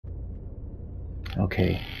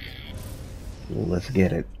Okay, let's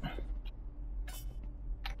get it.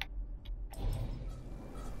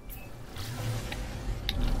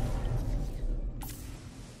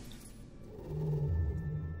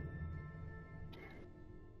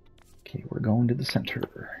 Okay, we're going to the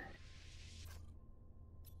center.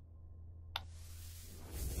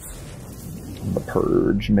 The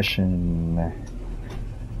Purge mission.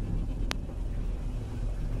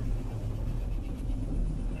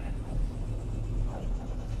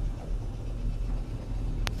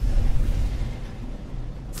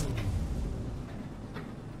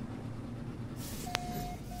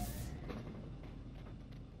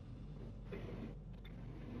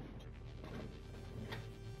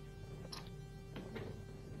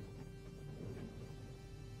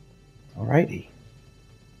 Alrighty.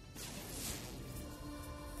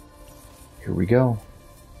 Here we go.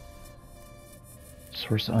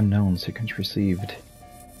 Source unknown, sequence received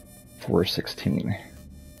 416.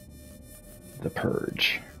 The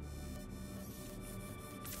Purge.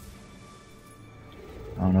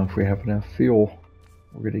 I don't know if we have enough fuel.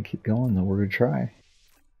 We're gonna keep going though, we're gonna try.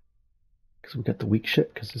 Because we got the weak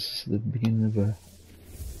ship, because this is the beginning of a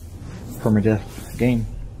permadeath game.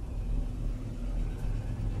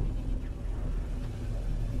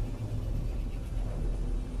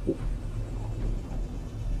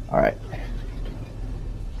 Alright.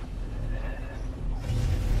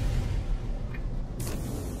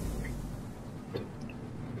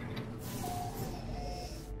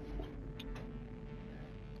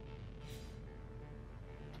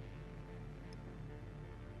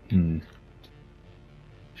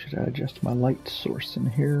 Should I adjust my light source in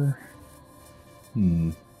here?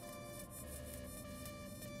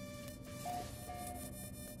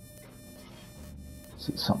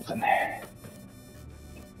 See something.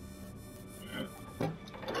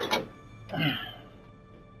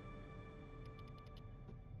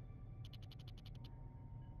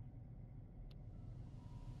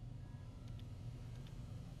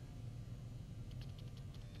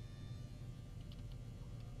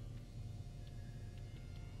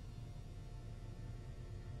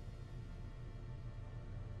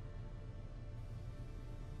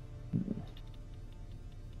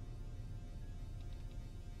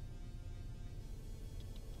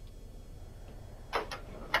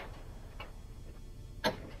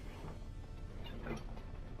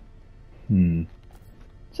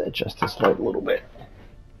 Let's adjust this light a little bit.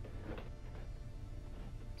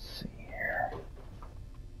 Let's see here.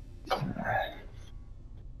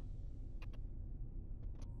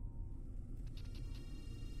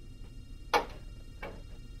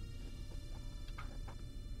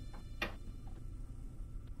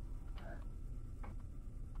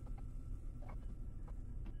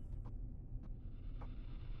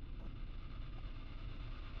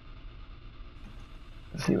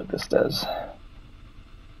 Let's see what this does.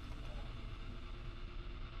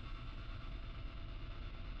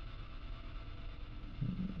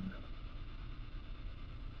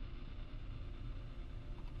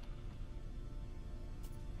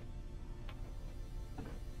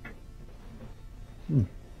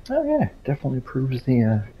 Oh yeah, definitely improves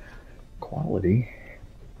the quality.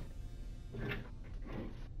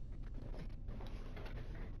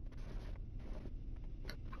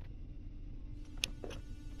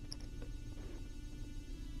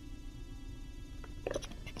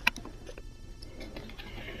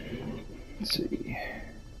 Let's see.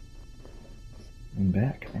 And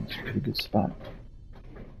back, I think it's a pretty good spot.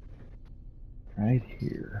 Right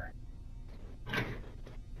here.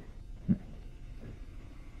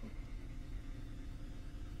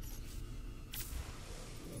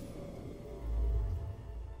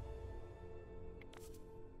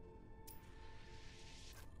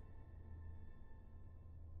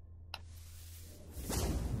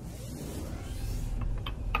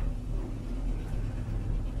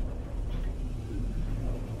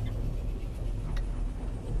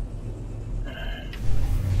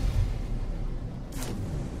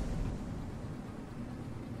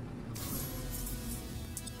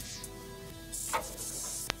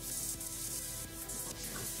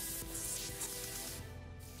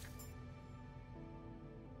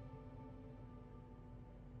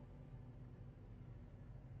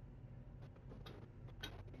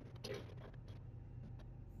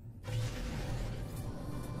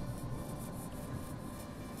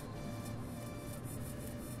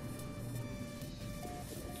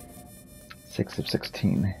 6 of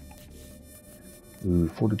 16. Ooh,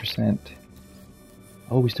 40%.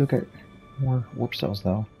 Oh, we still got more warp cells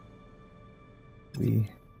though. We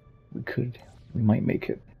might make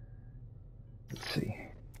it. Let's see.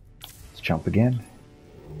 Let's jump again.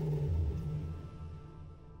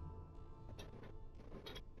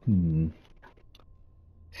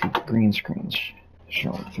 See the green screen's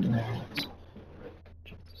showing through now. Let's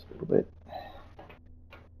check this a little bit.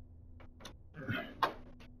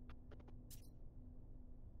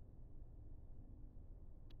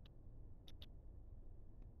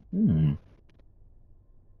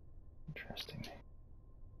 Interesting.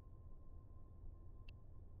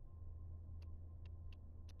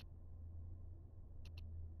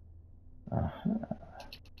 Uh-huh.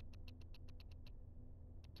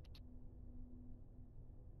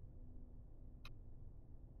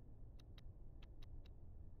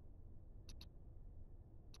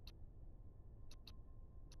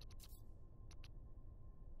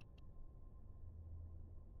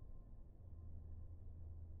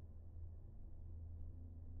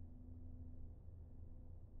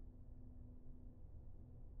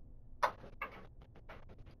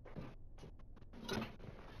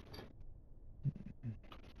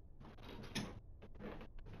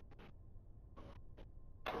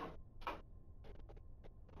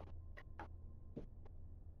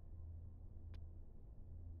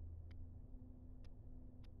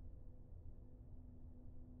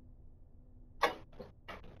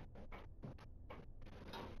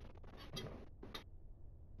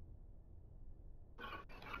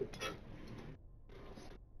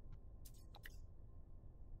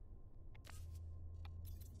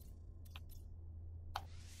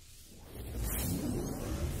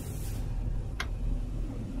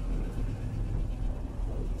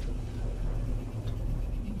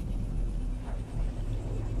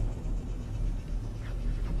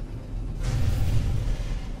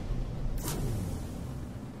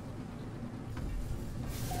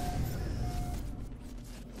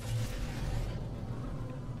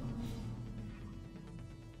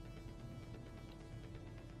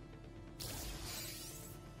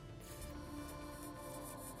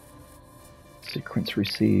 Sequence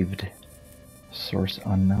received. Source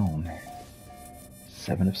unknown.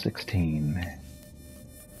 7 of 16.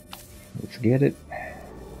 Let's get it.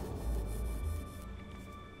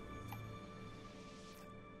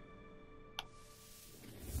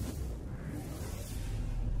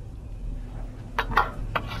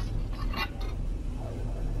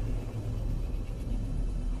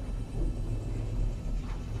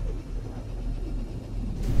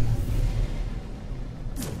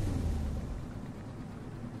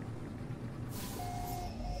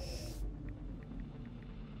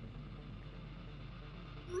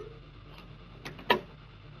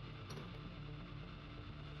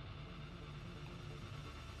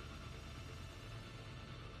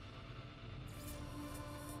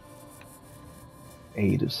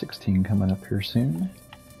 Eight of 16 coming up here soon.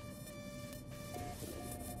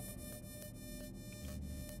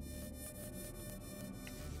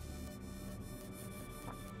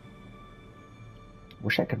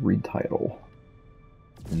 Wish I could read title.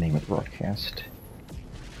 The name of the broadcast.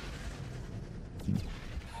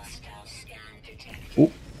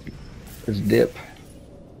 Oh, there's a dip.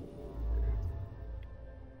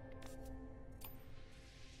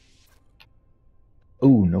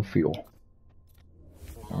 Oh, no fuel.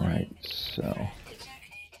 Alright, so...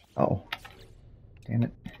 Oh. Damn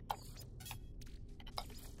it.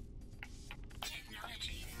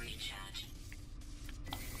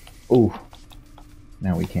 Oh.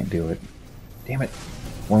 Now we can't do it. Damn it.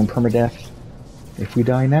 We're in permadeath. If we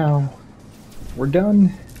die now, we're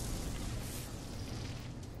done.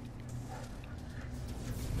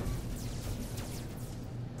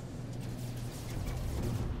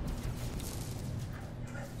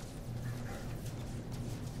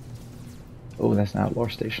 Oh, that's an outlaw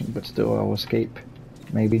station, but still I'll escape.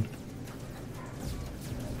 Maybe.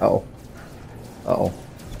 Uh-oh. Uh-oh.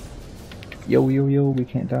 Yo, yo, yo, we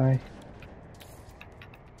can't die.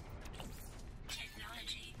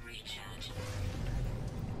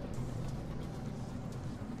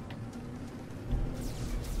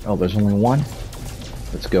 Oh, there's only one?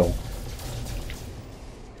 Let's go.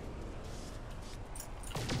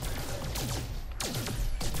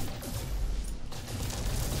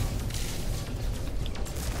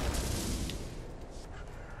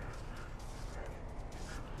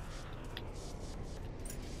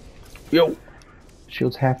 Yo!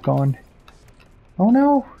 Shield's half gone. Oh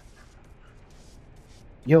no!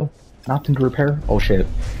 Yo, nothing to repair. Oh shit.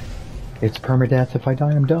 It's permadeath. If I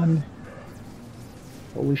die, I'm done.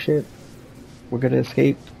 Holy shit. We're gonna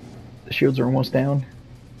escape. The shields are almost down.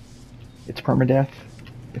 It's permadeath.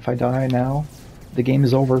 If I die now, the game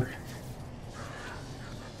is over.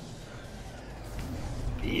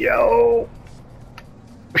 Yo!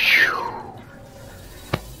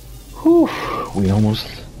 Whew. We almost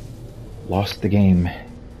lost the game.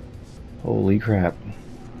 Holy crap.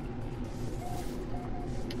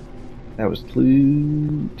 That was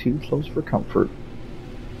too close for comfort.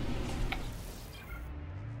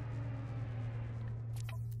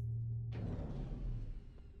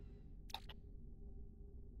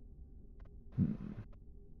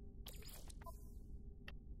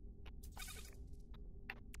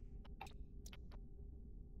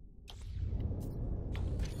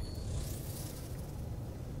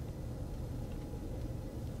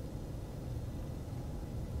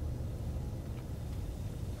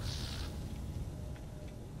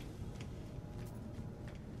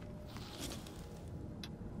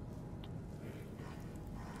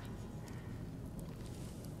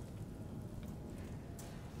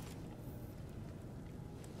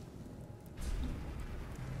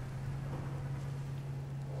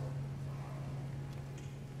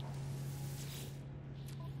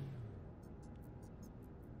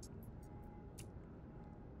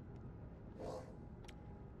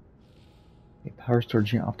 Power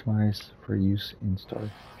storage unit optimized for use in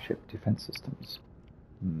starship defense systems.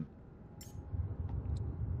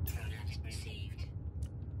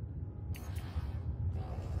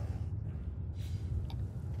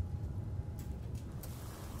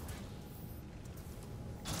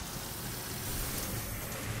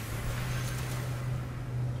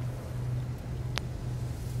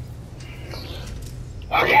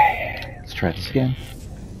 Okay, let's try this again.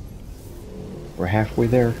 We're halfway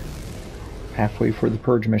there. Halfway for the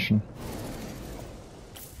Purge mission.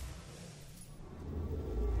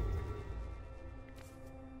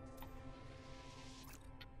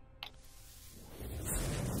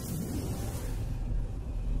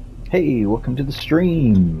 Hey, welcome to the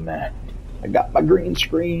stream. I got my green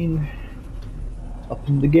screen up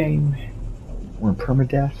in the game. We're in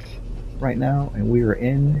permadeath right now, and we are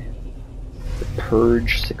in the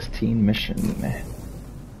Purge 16 mission.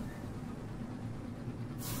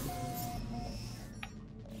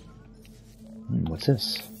 What's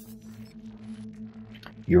this?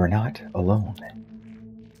 You are not alone.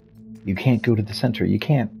 You can't go to the center. You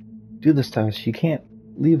can't do this to us. You can't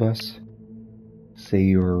leave us. Say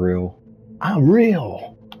you are real. I'm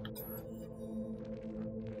real!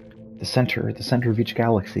 The center of each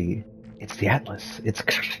galaxy. It's the Atlas. It's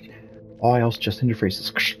all else just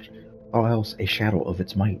interfaces. All else a shadow of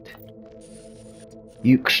its might.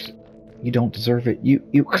 You don't deserve it.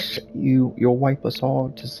 You'll wipe us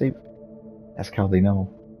all to save. Ask how they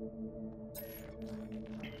know.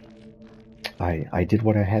 I did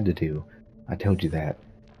what I had to do. I told you that.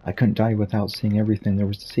 I couldn't die without seeing everything there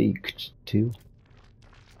was to see, too.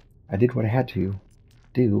 I did what I had to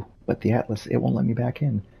do, but the Atlas, it won't let me back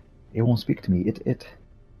in. It won't speak to me.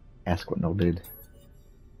 Ask what No did.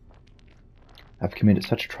 I've committed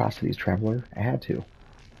such atrocities, Traveler. I had to.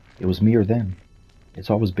 It was me or them.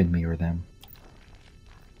 It's always been me or them.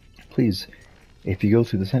 Please, if you go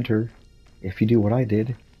through the center, if you do what I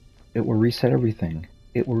did, it will reset everything.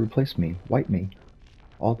 It will replace me, wipe me.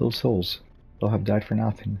 All those souls, they'll have died for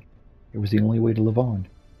nothing. It was the only way to live on.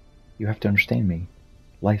 You have to understand me.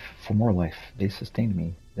 Life for more life. They sustained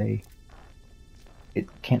me. It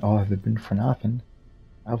can't all have been for nothing.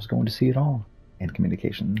 I was going to see it all. End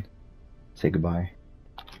communication. Say goodbye.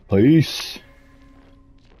 Peace.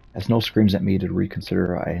 As No screams at me to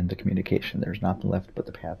reconsider, I end the communication. There's nothing left but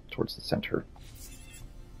the path towards the center.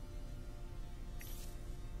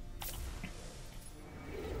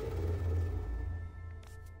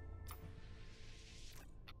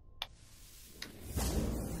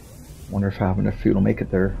 Wonder if I have enough fuel to make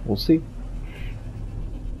it there. We'll see.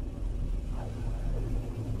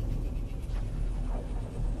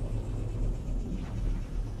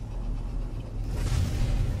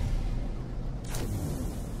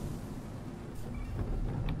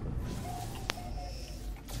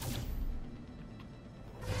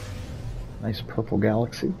 Nice purple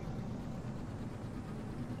galaxy.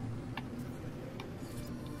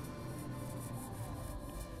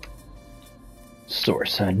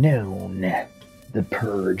 Source unknown. The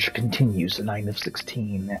Purge continues the 9 of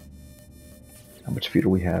 16. How much fuel do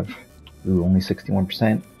we have? Ooh, only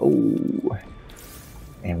 61%. Oh.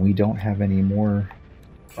 And we don't have any more.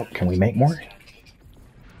 Oh, can we make more?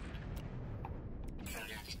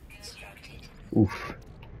 Oof.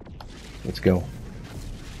 Let's go.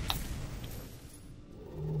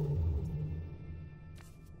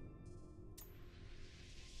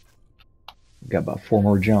 Got about 4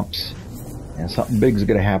 more jumps. And something big's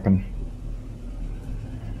gonna happen.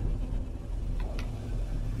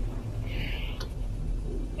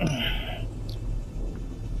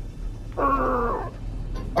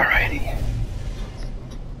 Alrighty.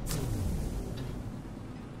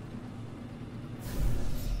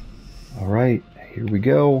 Alright, here we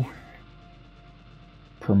go.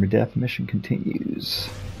 permadeath mission continues.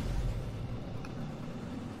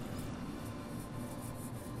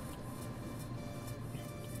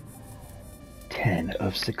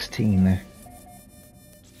 Of 16.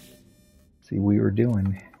 See what we were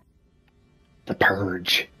doing. The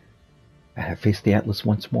Purge. I have faced the Atlas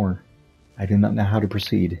once more. I do not know how to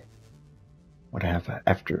proceed. What I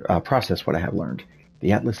have process what I have learned.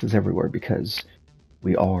 The Atlas is everywhere because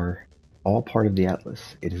we are all part of the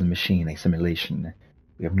Atlas. It is a machine, a simulation.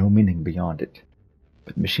 We have no meaning beyond it.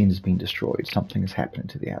 But the machine is being destroyed. Something is happening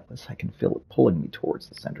to the Atlas. I can feel it pulling me towards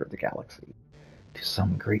the center of the galaxy. To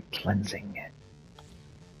some great cleansing.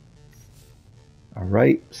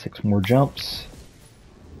 Alright, 6 more jumps.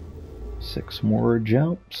 6 more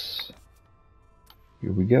jumps.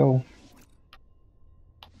 Here we go.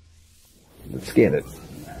 Let's get it.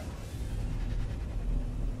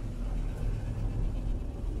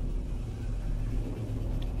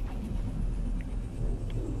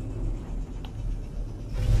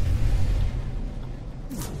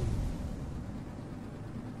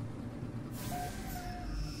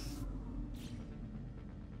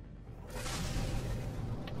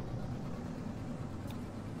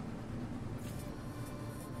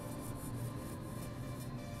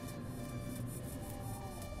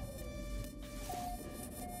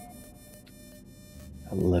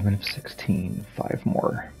 Of 16, 5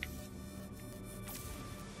 more.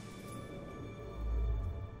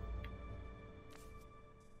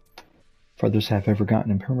 Farthest have ever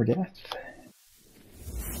gotten in permadeath?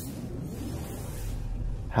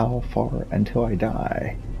 How far until I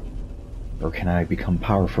die? Or can I become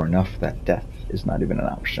powerful enough that death is not even an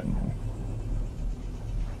option?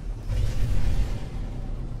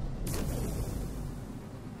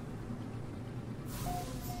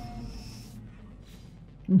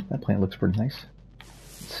 That plant looks pretty nice.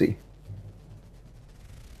 Let's see.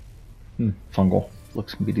 Fungal.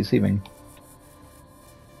 Looks can be deceiving.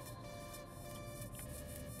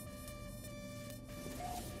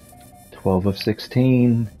 "12 of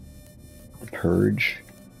 16. The Purge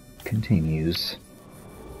continues.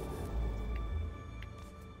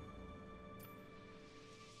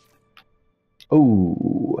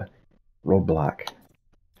 Oh, roadblock.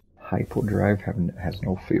 Hyperdrive has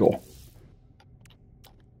no fuel.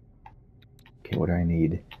 Okay, what do I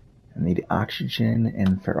need? I need oxygen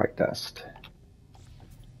and ferrite dust.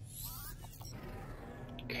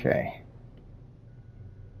 Okay.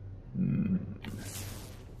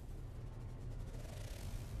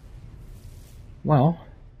 Well,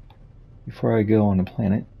 before I go on a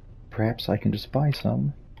planet, perhaps I can just buy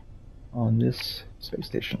some on this space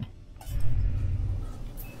station.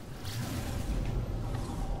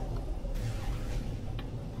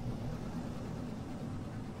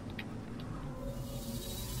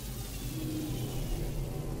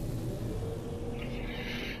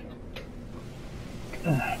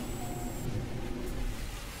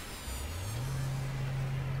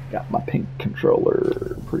 Got my pink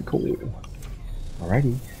controller. Pretty cool.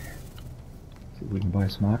 Alrighty. See if we can buy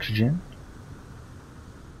some oxygen.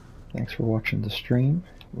 Thanks for watching the stream.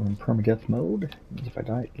 We're in permadeath mode. If I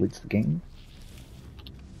die, it deletes the game.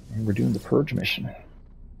 And we're doing the Purge mission.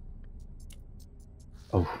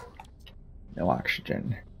 Oh, no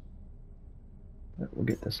oxygen. But we'll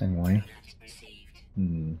get this anyway.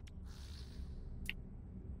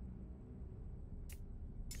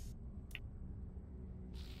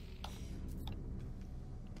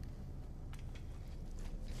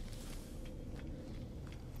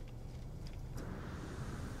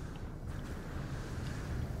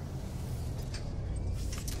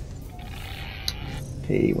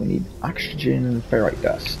 Okay, we need oxygen and ferrite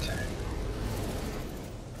dust.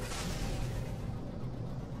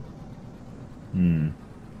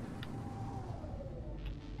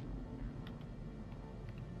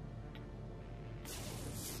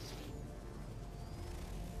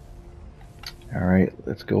 Alright,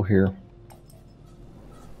 let's go here.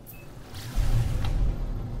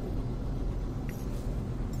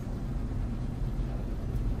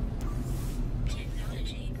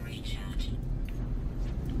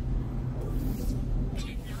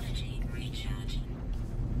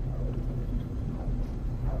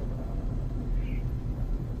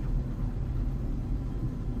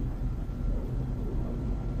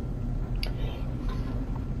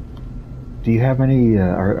 Do you have any,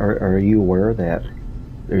 are you aware that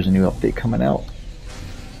there's a new update coming out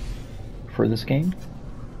for this game?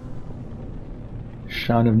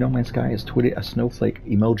 Sean of No Man's Sky has tweeted a snowflake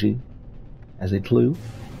emoji as a clue.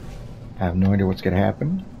 I have no idea what's going to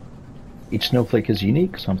happen. Each snowflake is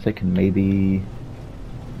unique, so I'm thinking maybe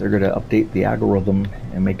they're going to update the algorithm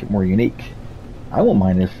and make it more unique. I won't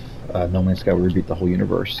mind if No Man's Sky will reboot the whole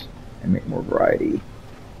universe and make more variety.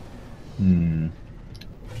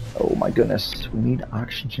 Oh my goodness, we need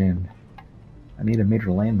oxygen. I need a major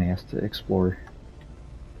landmass to explore.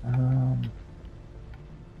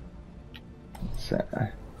 Let's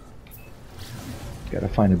gotta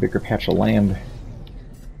find a bigger patch of land.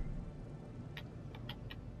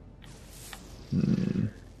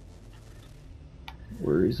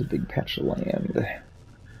 Where is a big patch of land?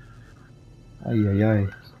 Ay ay ay.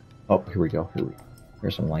 Oh, here we go.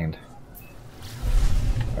 Here's some land.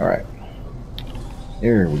 Alright.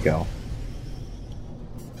 There we go.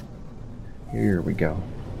 Here we go.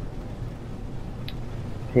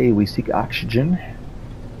 Okay, we seek oxygen.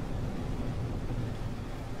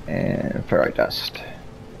 And ferrite dust.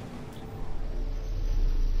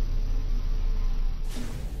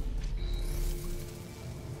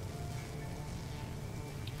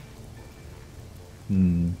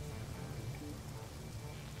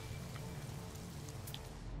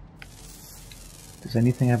 Does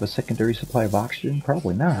anything have a secondary supply of oxygen?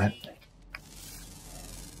 Probably not.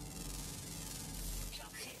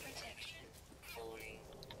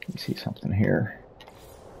 Let me see something here.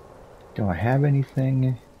 Do I have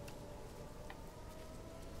anything?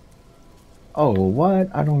 Oh, what?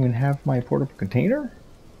 I don't even have my portable container?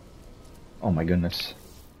 Oh my goodness.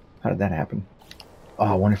 How did that happen? Oh,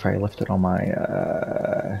 I wonder if I left it on my,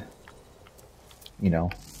 you know,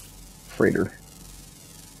 freighter.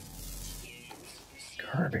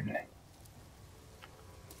 Carbon.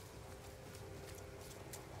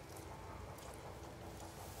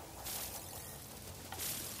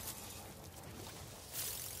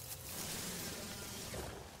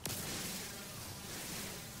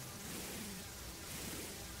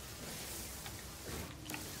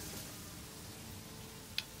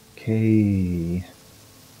 Okay.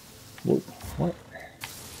 Whoa, what?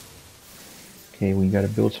 Okay, we gotta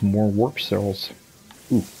build some more warp cells.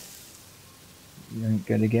 Ooh. You ain't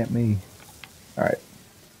gonna get me. Alright.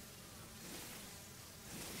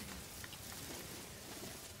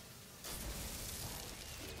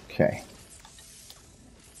 Okay.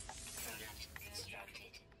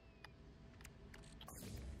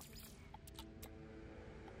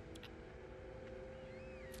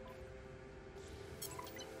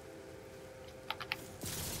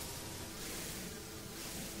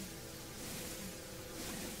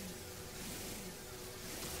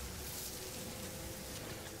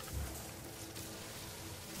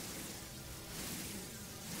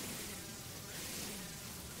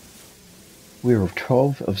 We are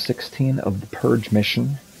 12 of 16 of the Purge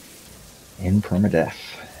mission in permadeath.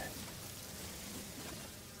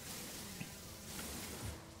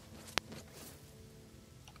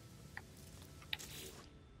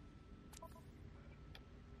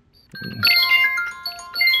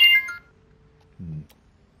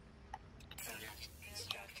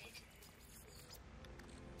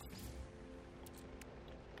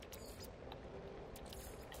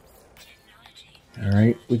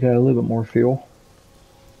 Alright, we got a little bit more fuel.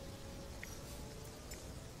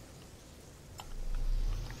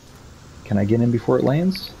 Can I get in before it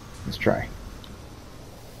lands? Let's try.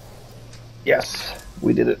 Yes,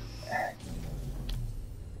 we did it.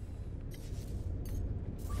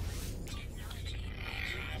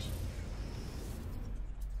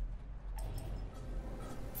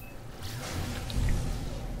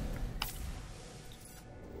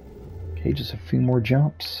 Okay, just a few more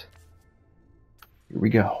jumps. Here we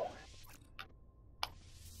go.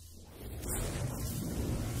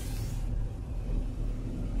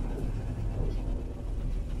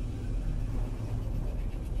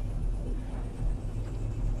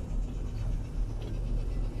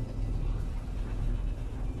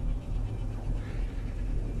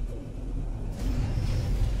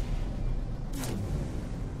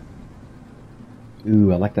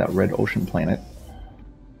 Ooh, I like that red ocean planet.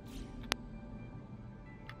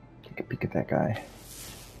 Take a peek at that guy.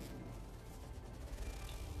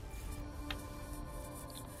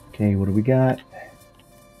 Okay, what do we got?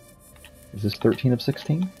 Is this 13 of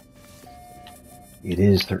 16? It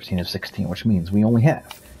is 13 of 16, which means we only have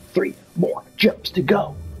 3 more jumps to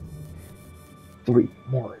go. 3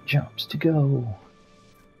 more jumps to go.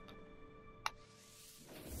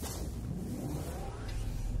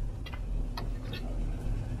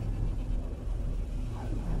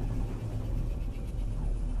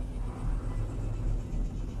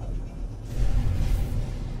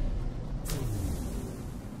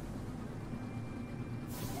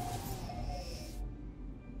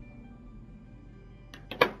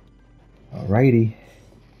 Alrighty.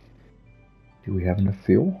 Do we have enough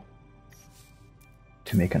fuel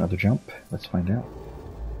to make another jump? Let's find out.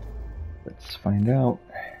 Let's find out.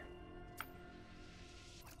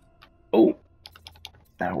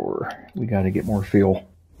 We got to get more fuel.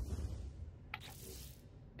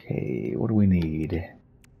 Okay, what do we need?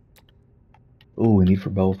 Oh, we need for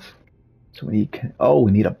both. So we need... Oh,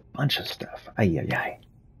 we need a bunch of stuff. Ay, ay, ay.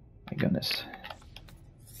 My goodness.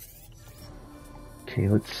 Okay,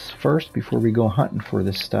 let's first, before we go hunting for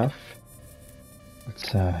this stuff,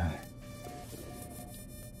 let's look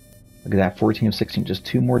at that, 14 of 16, just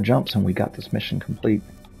 2 more jumps and we got this mission complete.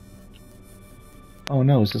 Oh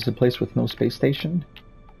no, is this a place with no space station?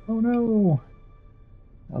 Oh no!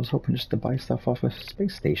 I was hoping just to buy stuff off a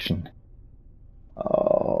space station.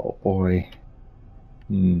 Oh boy.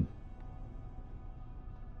 Well,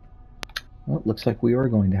 it looks like we are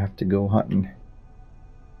going to have to go hunting.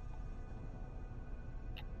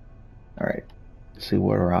 Alright, see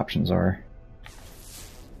what our options are.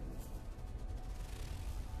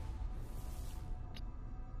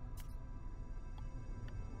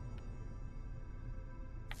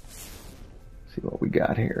 See what we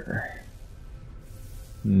got here.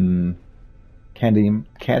 Cadmium.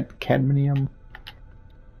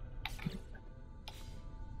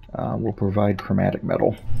 Will provide chromatic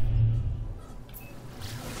metal.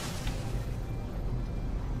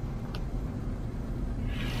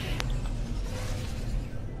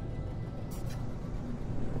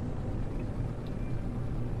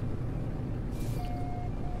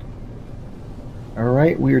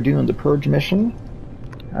 Alright, we are doing the Purge mission.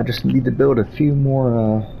 I just need to build a few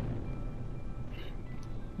more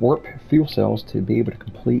warp fuel cells to be able to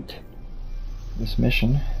complete this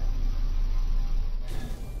mission.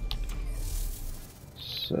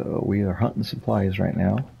 So we are hunting supplies right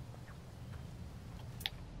now.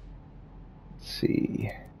 Let's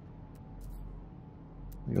see.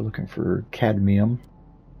 We're looking for cadmium.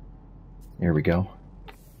 There we go.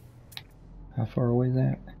 How far away is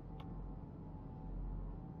that?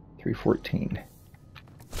 314.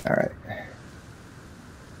 Alright.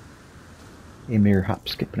 A mere hop,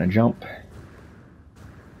 skip, and a jump.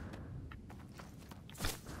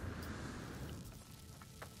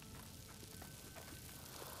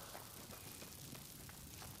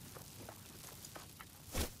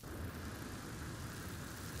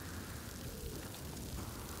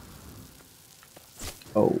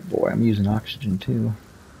 Oh boy, I'm using oxygen too.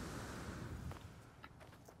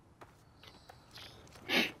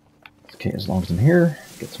 Okay, as long as I'm here,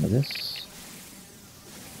 get some of this.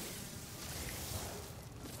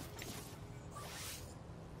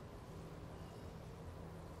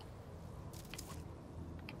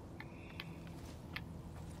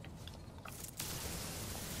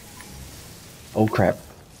 Oh crap.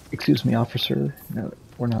 Excuse me, officer. No,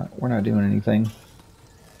 we're not doing anything.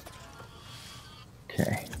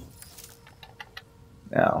 Okay.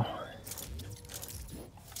 Now.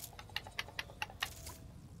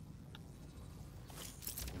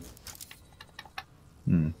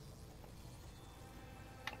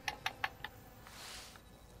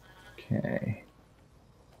 Okay.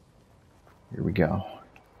 Here we go.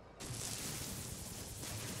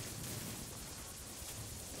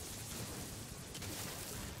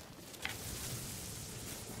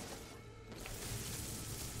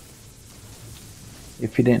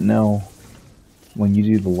 If you didn't know, when you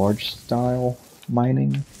do the large style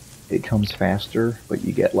mining, it comes faster, but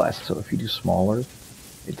you get less. So if you do smaller,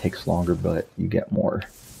 it takes longer, but you get more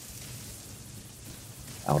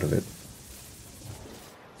out of it.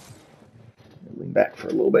 Lean back for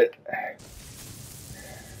a little bit.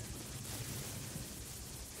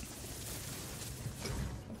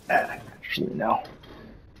 Actually, no.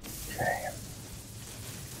 Okay.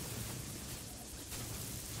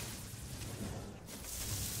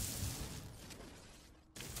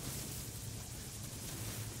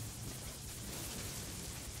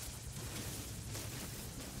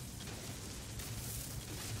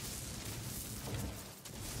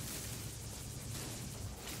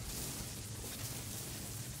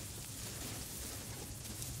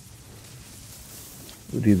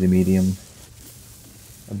 We'll do the medium,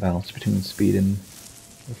 a balance between speed and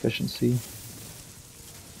efficiency.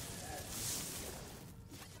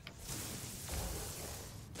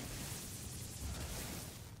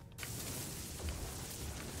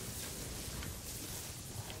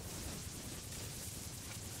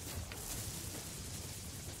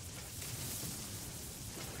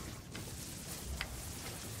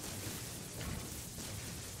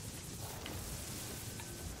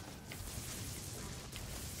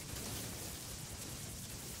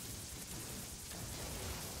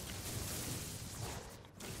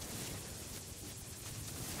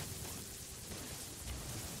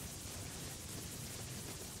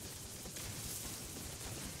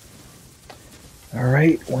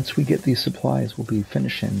 Alright, once we get these supplies, we'll be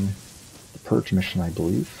finishing the Purge mission, I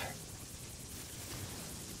believe.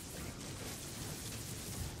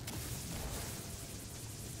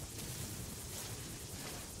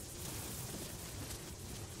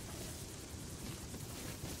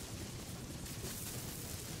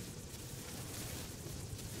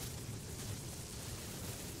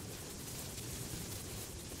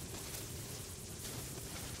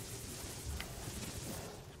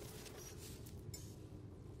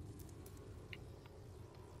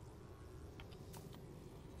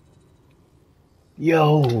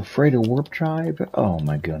 Yo, Freighter Warp Drive? Oh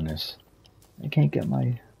my goodness. I can't get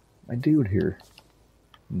my dude here.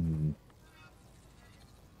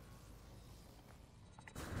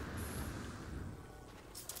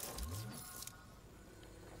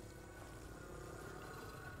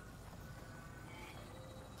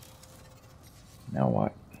 Now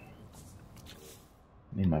what?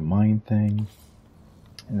 Need my mine thing.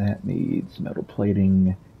 And that needs metal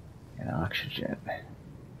plating and oxygen.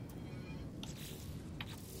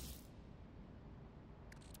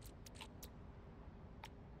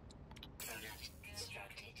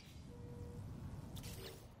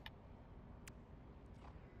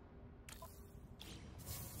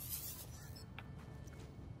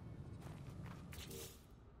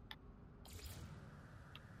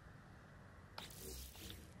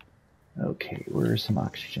 Okay, where's some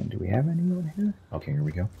oxygen? Do we have anyone here? Okay, here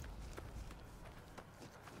we go.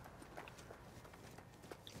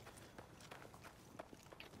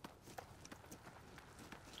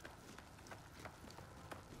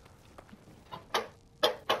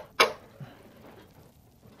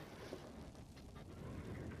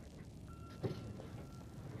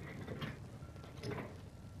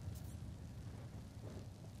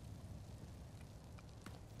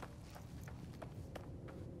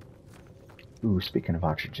 Ooh, speaking of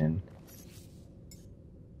oxygen.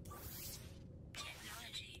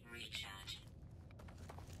 Technology recharge.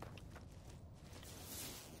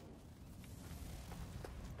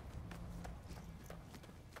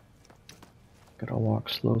 Gotta walk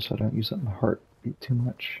slow so I don't use up my heartbeat too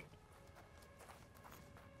much.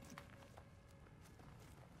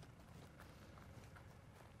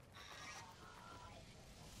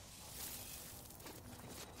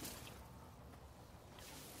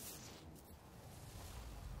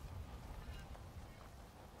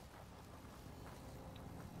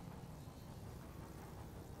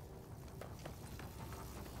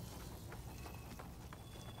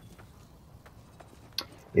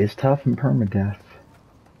 It's tough in permadeath.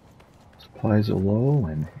 Supplies are low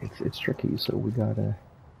and it's tricky, so we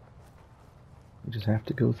just have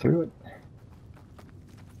to go through it.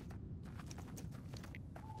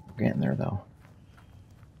 We're getting there though.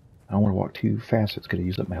 I don't want to walk too fast, it's gonna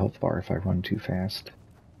use up my health bar if I run too fast.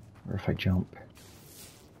 Or if I jump.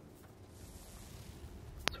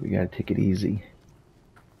 So we gotta take it easy.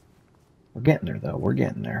 We're getting there though, we're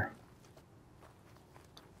getting there.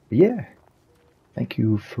 But yeah. Thank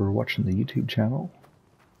you for watching the YouTube channel.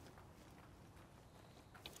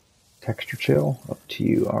 Texture chill, up to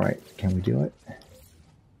you. Alright, can we do it?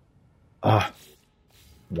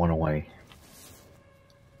 One away.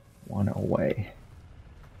 One away.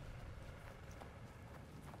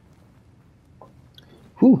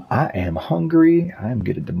 Whew, I am hungry. I am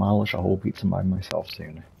going to demolish a whole pizza by myself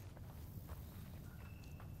soon.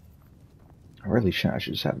 I really should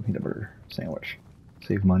just have a peanut butter sandwich.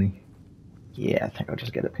 Save money. Yeah, I think I'll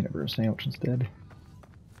just get a peanut butter sandwich instead.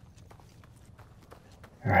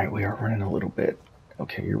 Alright, we are running a little bit.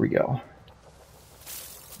 Okay, here we go.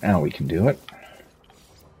 Now we can do it.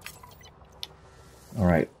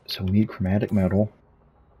 Alright, so we need chromatic metal.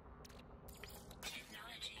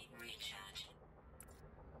 Technology recharge.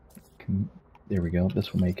 There we go,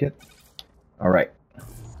 this will make it. Alright.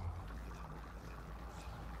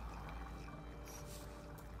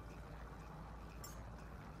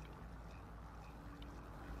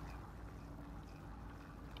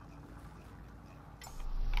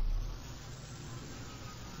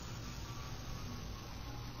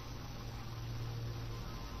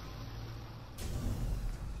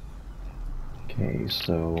 Okay,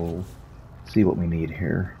 so let's see what we need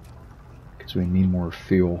here, because we need more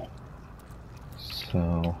fuel.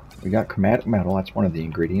 So we got chromatic metal, that's one of the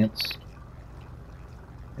ingredients.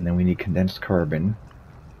 And then we need condensed carbon,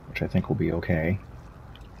 which I think will be okay.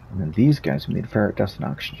 And then these guys, we need ferric dust and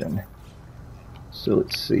oxygen. So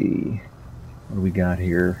let's see, what do we got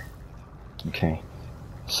here? Okay,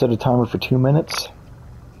 set a timer for 2 minutes.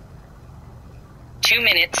 2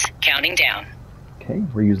 minutes, counting down. Okay,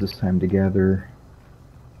 we'll use this time together.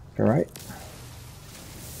 Alright.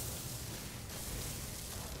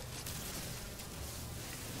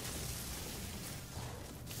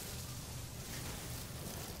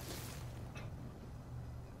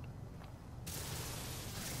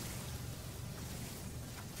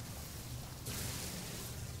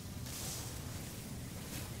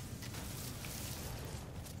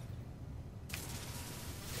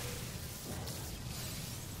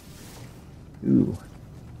 Ooh,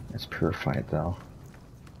 that's purified though.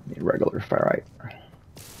 Need regular ferrite.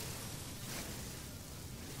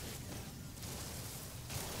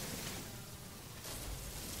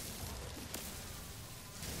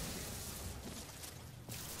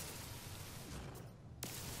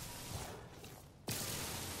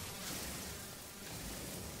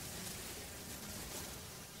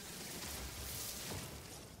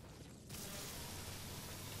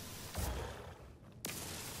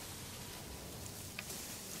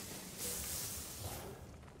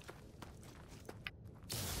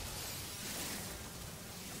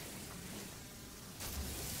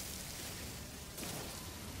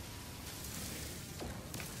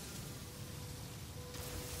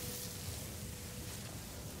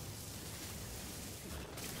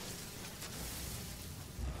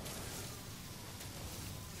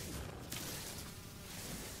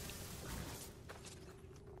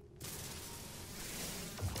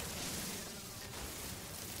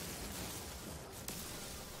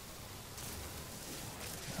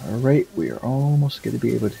 Alright, we are almost going to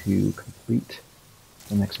be able to complete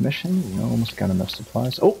the next mission. We almost got enough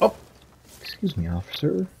supplies. Oh! Excuse me,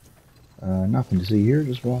 officer. Nothing to see here,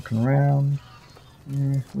 just walking around.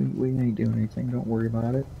 We ain't doing anything, don't worry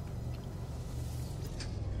about it.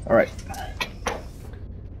 Alright.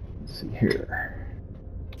 Let's see here.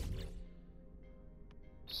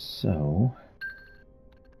 So,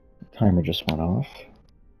 the timer just went off.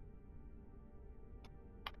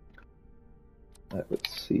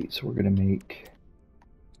 Let's see, so we're gonna make...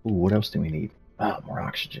 Ooh, what else do we need? More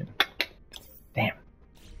oxygen. Damn.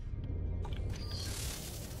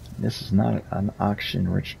 This is not an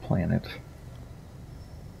oxygen-rich planet.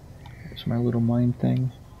 There's my little mine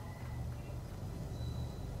thing.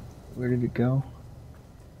 Where did it go?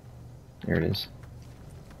 There it is.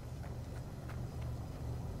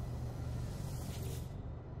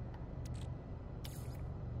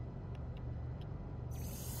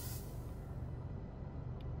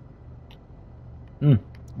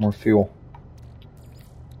 More fuel.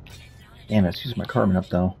 Damn, let's use my carbon up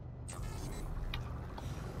though.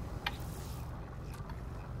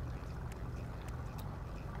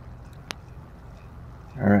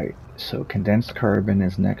 Alright, so condensed carbon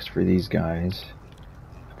is next for these guys.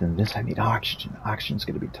 But then this, I need oxygen. Oxygen's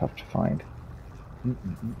gonna be tough to find.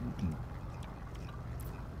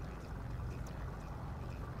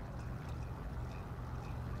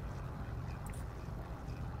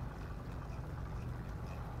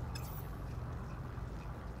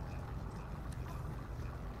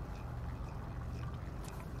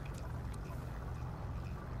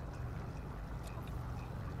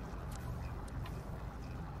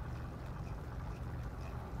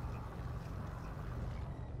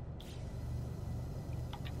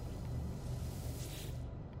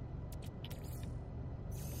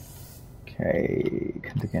 Okay,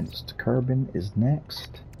 condensed carbon is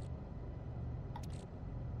next.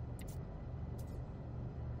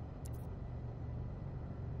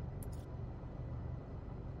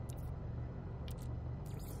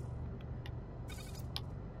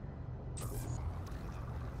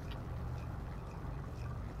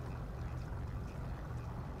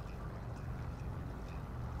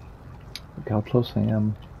 Look how close I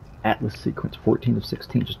am. Atlas sequence 14 of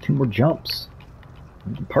 16, just 2 more jumps.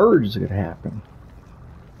 The purge is going to happen.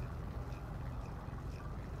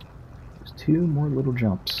 There's 2 more little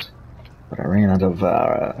jumps. But I ran out of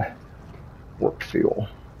warp fuel.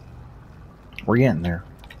 We're getting there.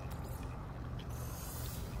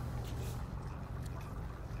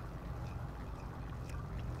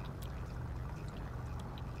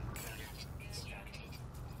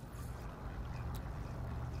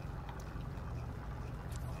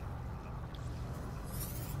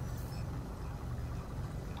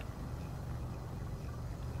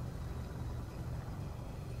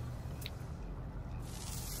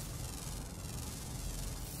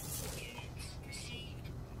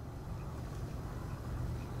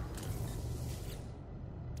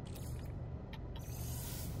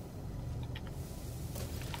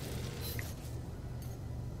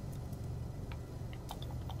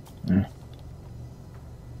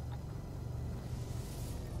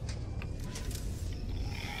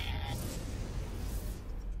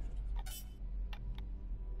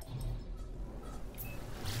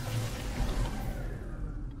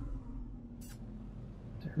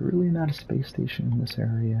 There's really not a space station in this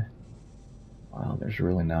area. Wow, there's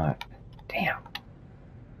really not. Damn.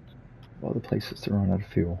 Of all the places to run out of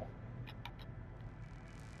fuel.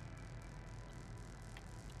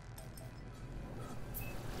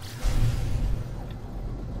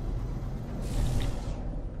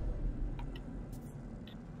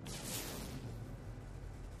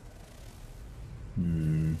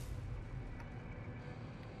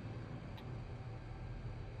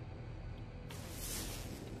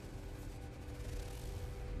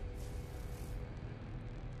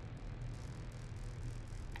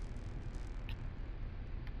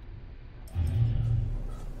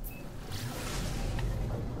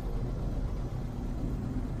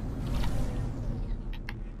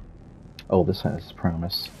 Oh, this has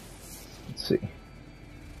promise. Let's see.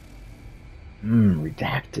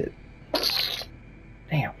 Redacted.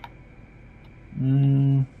 Damn.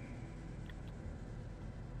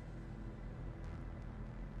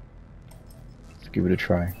 Let's give it a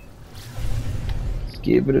try. Let's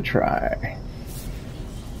give it a try.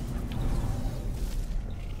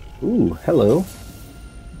 Ooh, hello.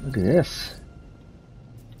 Look at this.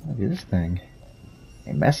 Look at this thing.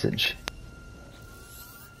 A message.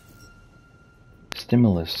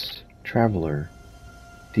 Stimulus, traveler,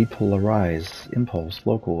 depolarize, impulse,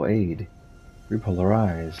 local aid,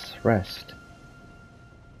 repolarize, rest.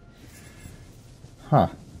 Huh.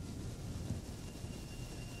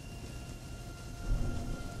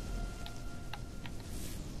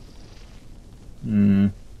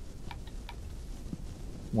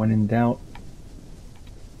 When in doubt,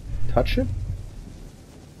 touch it?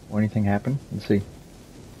 Will anything happen? Let's see.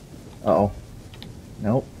 Uh-oh.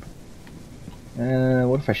 Nope.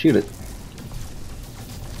 What if I shoot it?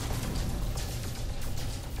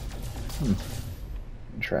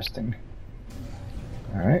 Interesting.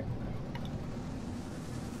 Alright.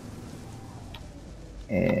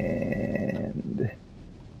 And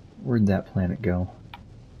where'd that planet go?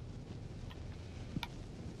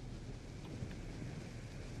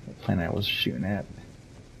 The planet I was shooting at.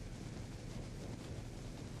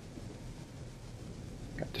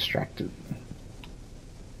 Got distracted.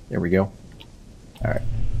 There we go. Alright.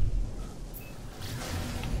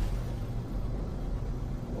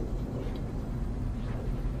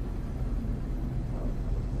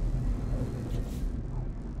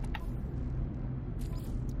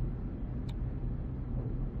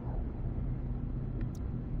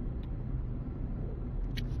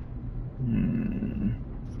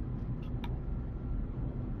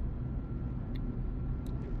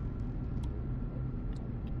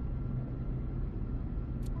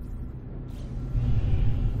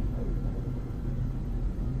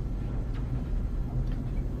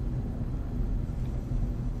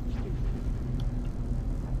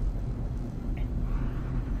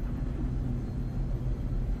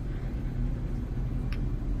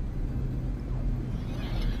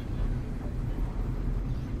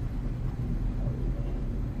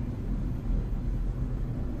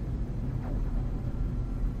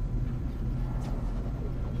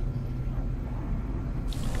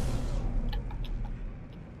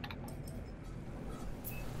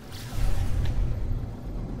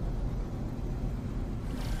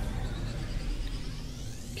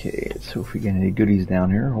 Okay, so if we get any goodies down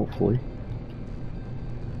here, hopefully.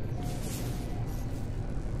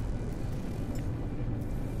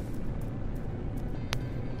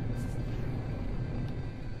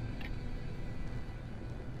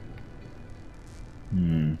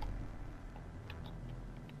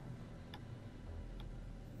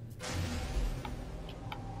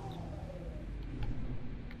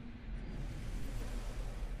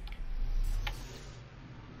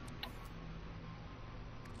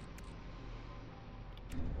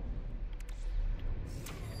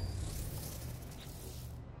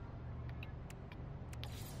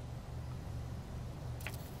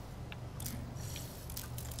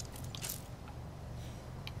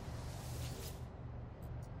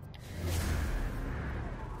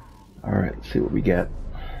 Alright, let's see what we get.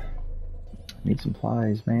 Need some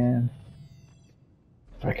supplies, man.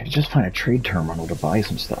 If I could just find a trade terminal to buy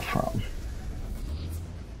some stuff from.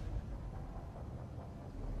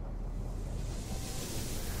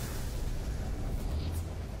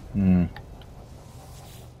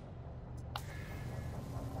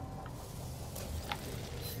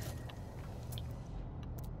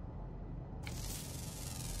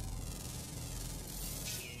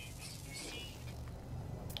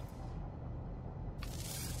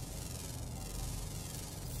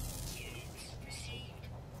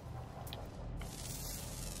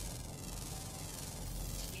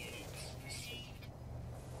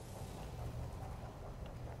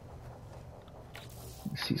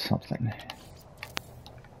 Let's see something.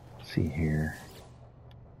 Let's see here.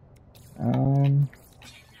 I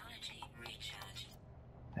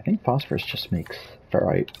think phosphorus just makes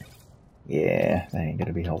ferrite. Yeah, that ain't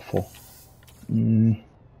gonna be helpful. I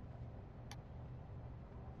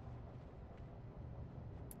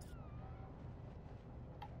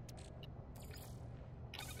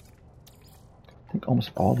think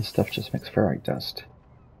almost all this stuff just makes ferrite dust.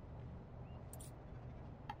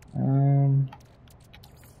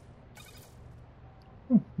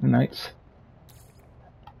 Nice.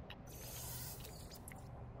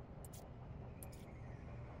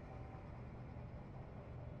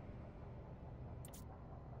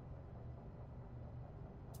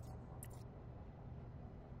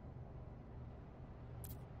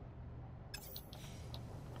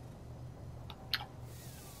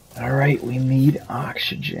 All right, we need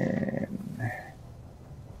oxygen.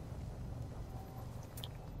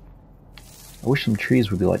 I wish some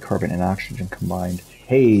trees would be like carbon and oxygen combined.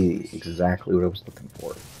 Hey, exactly what I was looking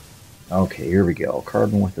for. Okay, here we go.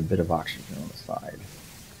 Carbon with a bit of oxygen on the side.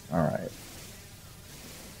 All right.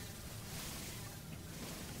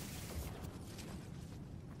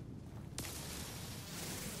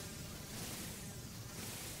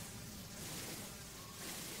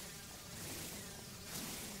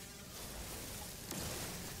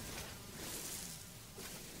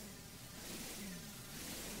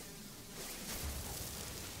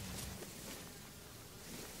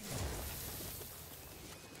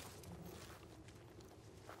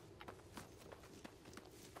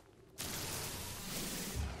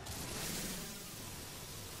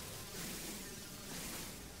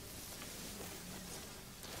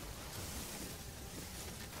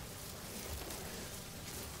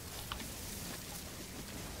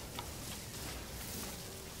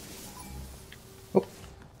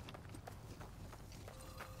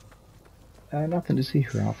 Nothing to see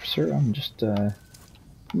here, officer. I'm just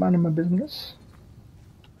minding my business.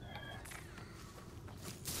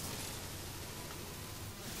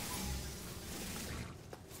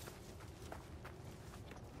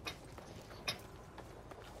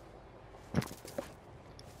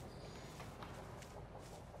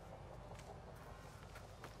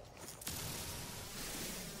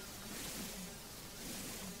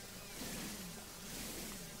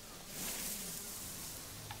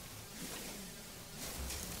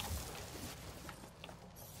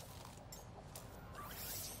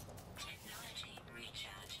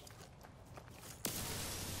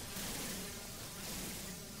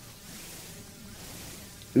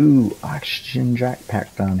 Ooh, oxygen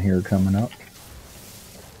jackpack down here coming up.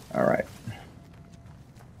 Alright.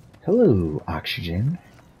 Hello, oxygen.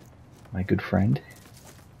 My good friend.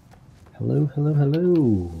 Hello, hello,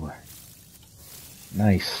 hello.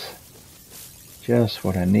 Nice. Just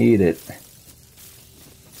what I needed.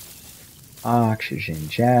 Oxygen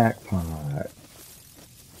jackpot.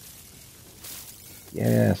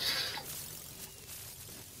 Yes.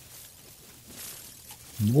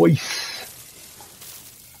 Nice.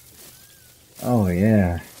 Oh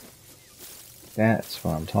yeah, that's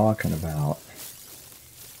what I'm talking about.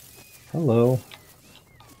 Hello.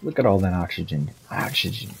 Look at all that oxygen.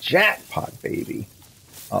 Oxygen jackpot, baby.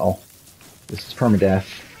 Uh-oh. This is permadeath.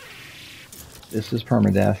 This is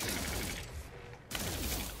permadeath.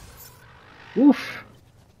 Oof.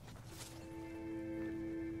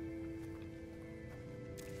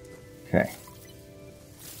 Okay.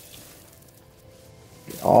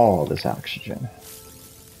 Get all this oxygen.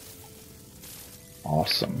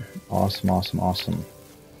 Awesome. Awesome, awesome, awesome.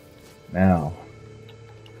 Now.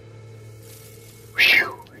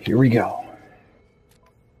 Whew, here we go.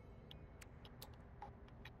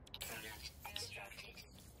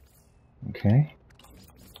 Okay.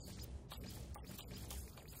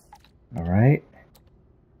 Alright.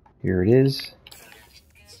 Here it is.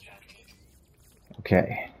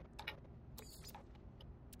 Okay.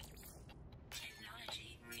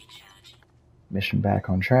 Mission back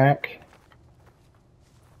on track.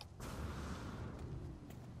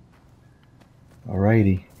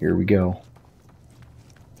 Alrighty, here we go.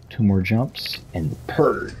 2 more jumps, and the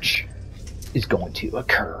purge is going to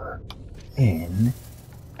occur in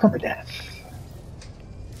permadeath.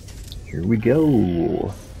 Here we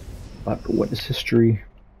go. About to witness history.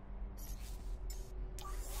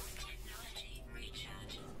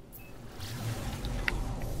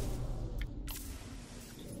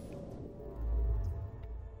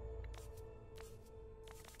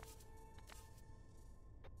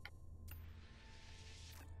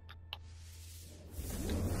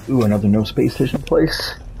 Ooh, another no space station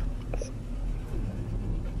place.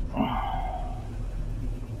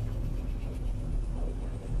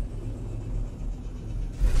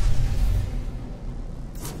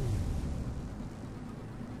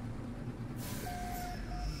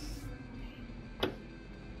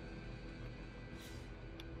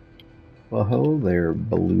 Well, hello there,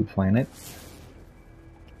 Blue Planet.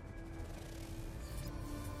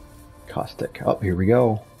 Caustic. Oh, here we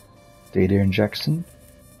go. Data injection.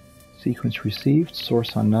 Sequence received.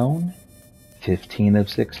 Source unknown. 15 of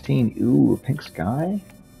 16. Ooh, a pink sky.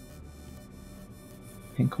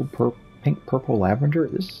 Pink, purple, lavender.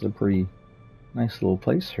 This is a pretty nice little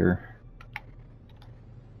place here.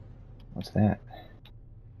 What's that?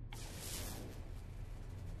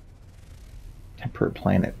 Temperate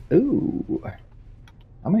planet. Ooh.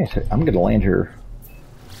 I'm gonna land here.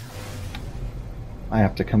 I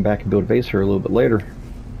have to come back and build a base here a little bit later.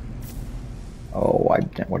 Oh, I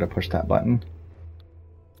didn't want to push that button.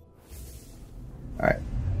 Alright.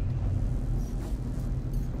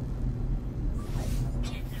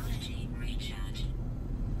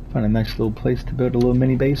 Find a nice little place to build a little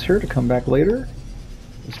mini base here to come back later.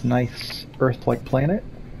 This nice Earth-like planet.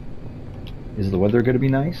 Is the weather going to be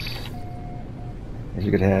nice? Is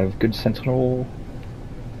it going to have good sentinel?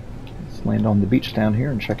 Let's land on the beach down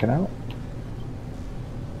here and check it out.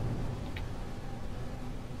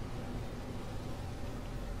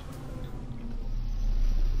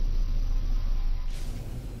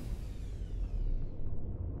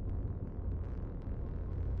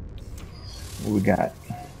 What we got?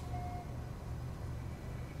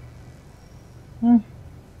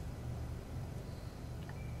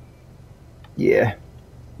 Yeah,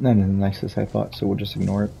 none of the nicest I thought, so we'll just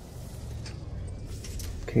ignore it.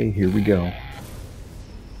 Okay, here we go.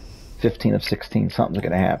 15 of 16. Something's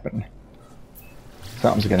gonna happen.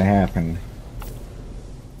 Something's gonna happen.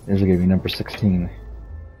 This is gonna be number 16.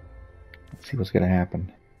 Let's see what's gonna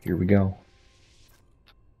happen. Here we go.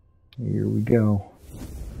 Here we go.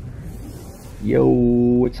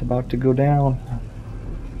 Yo, it's about to go down.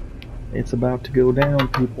 It's about to go down,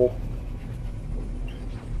 people.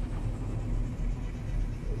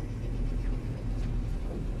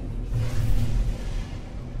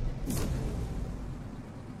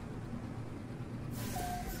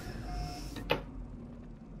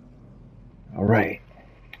 All right.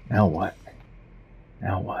 Now what?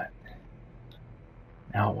 Now what?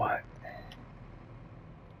 Now what?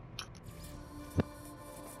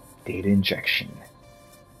 Data injection.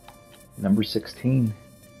 Number 16.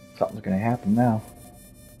 Something's gonna happen now.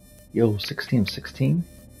 Yo, 16.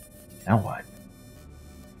 Now what?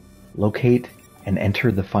 Locate and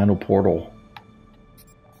enter the final portal.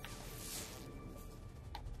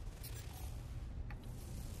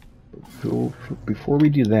 Before we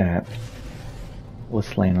do that,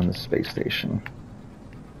 let's land on the space station.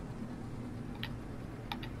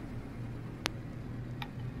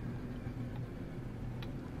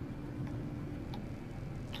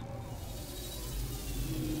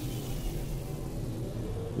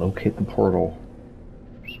 Locate the portal.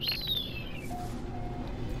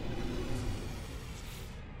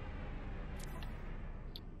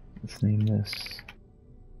 Let's name this.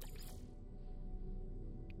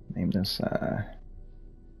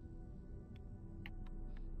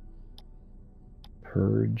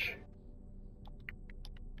 Purge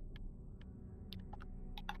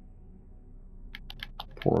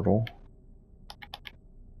Portal.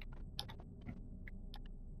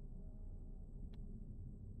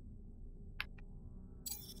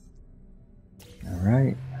 All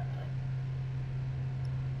right.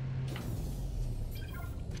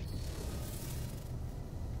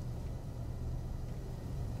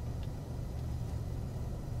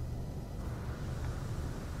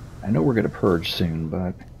 I know we're gonna purge soon,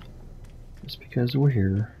 but just because we're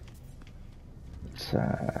here, let's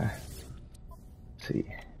see.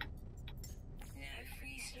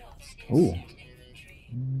 Ooh.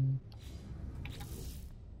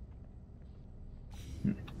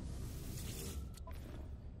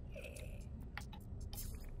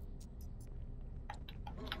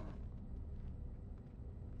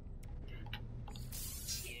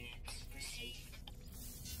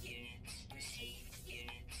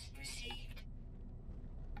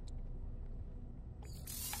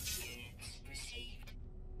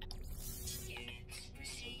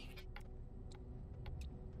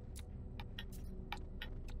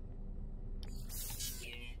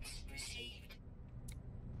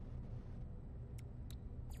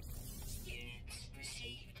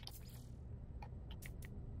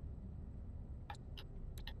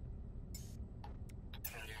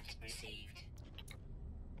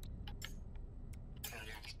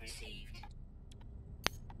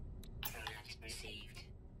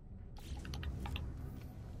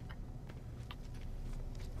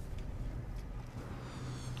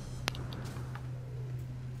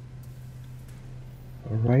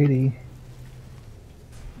 Alrighty.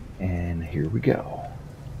 And here we go.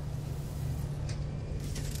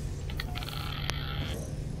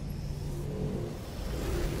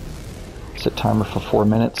 Set timer for 4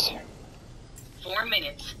 minutes. 4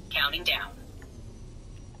 minutes, counting down.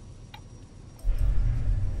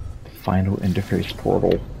 Final interface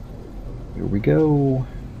portal. Here we go.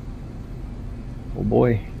 Oh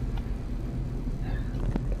boy.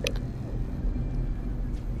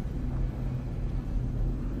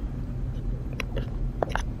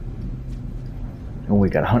 And we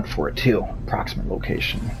gotta hunt for it too. Approximate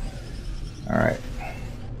location. Alright.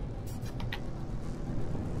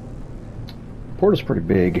 Portal's pretty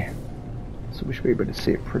big, so we should be able to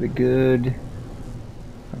see it pretty good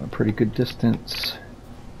from a pretty good distance.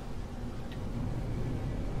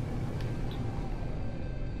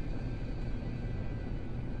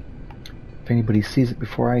 If anybody sees it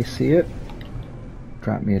before I see it,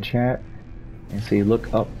 drop me a chat and say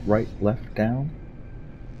look up, right, left, down.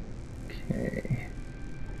 Okay.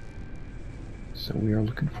 So we are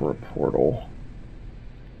looking for a portal.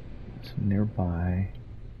 It's nearby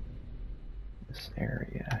this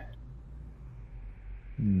area.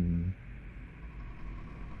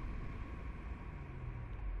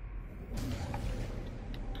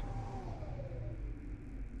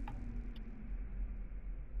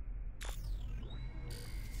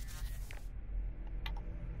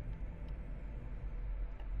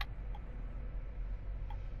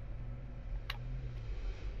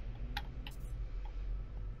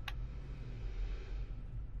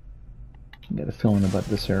 I got a feeling about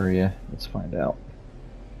this area. Let's find out.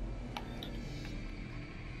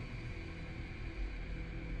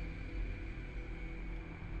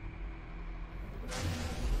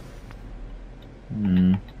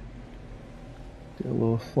 Do a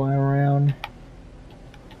little fly around.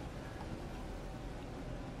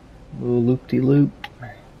 Little loop-de-loop.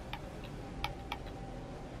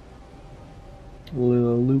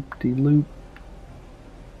 Little loop-de-loop.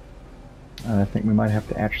 I think we might have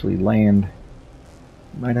to actually land.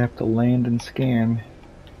 Might have to land and scan.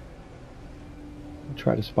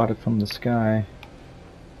 Try to spot it from the sky.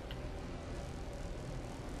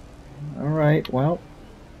 Alright, well,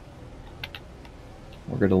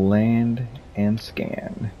 we're going to land and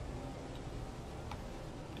scan.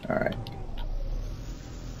 Alright.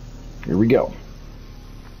 Here we go.